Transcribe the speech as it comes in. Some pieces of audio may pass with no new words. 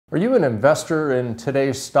Are you an investor in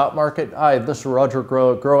today's stock market? Hi, this is Roger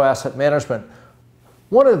Groh at Groh Asset Management.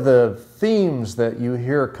 One of the themes that you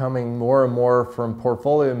hear coming more and more from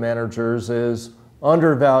portfolio managers is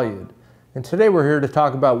undervalued. And today we're here to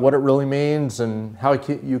talk about what it really means and how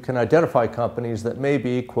you can identify companies that may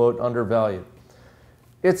be, quote, undervalued.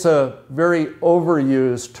 It's a very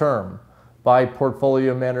overused term by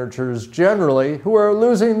portfolio managers generally who are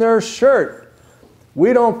losing their shirt.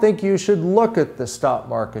 We don't think you should look at the stock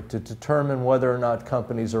market to determine whether or not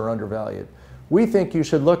companies are undervalued. We think you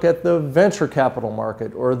should look at the venture capital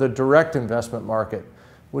market or the direct investment market,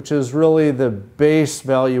 which is really the base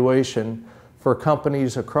valuation for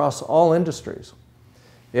companies across all industries.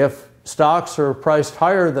 If stocks are priced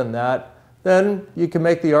higher than that, then you can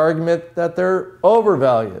make the argument that they're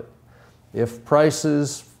overvalued. If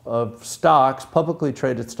prices of stocks, publicly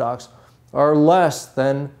traded stocks, are less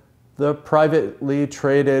than the privately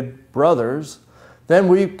traded brothers, then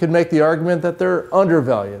we could make the argument that they're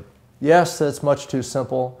undervalued. Yes, that's much too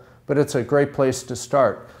simple, but it's a great place to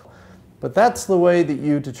start. But that's the way that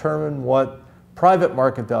you determine what private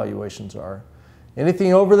market valuations are.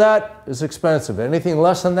 Anything over that is expensive. Anything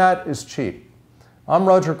less than that is cheap. I'm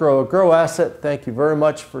Roger Groh at Groh Asset. Thank you very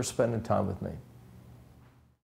much for spending time with me.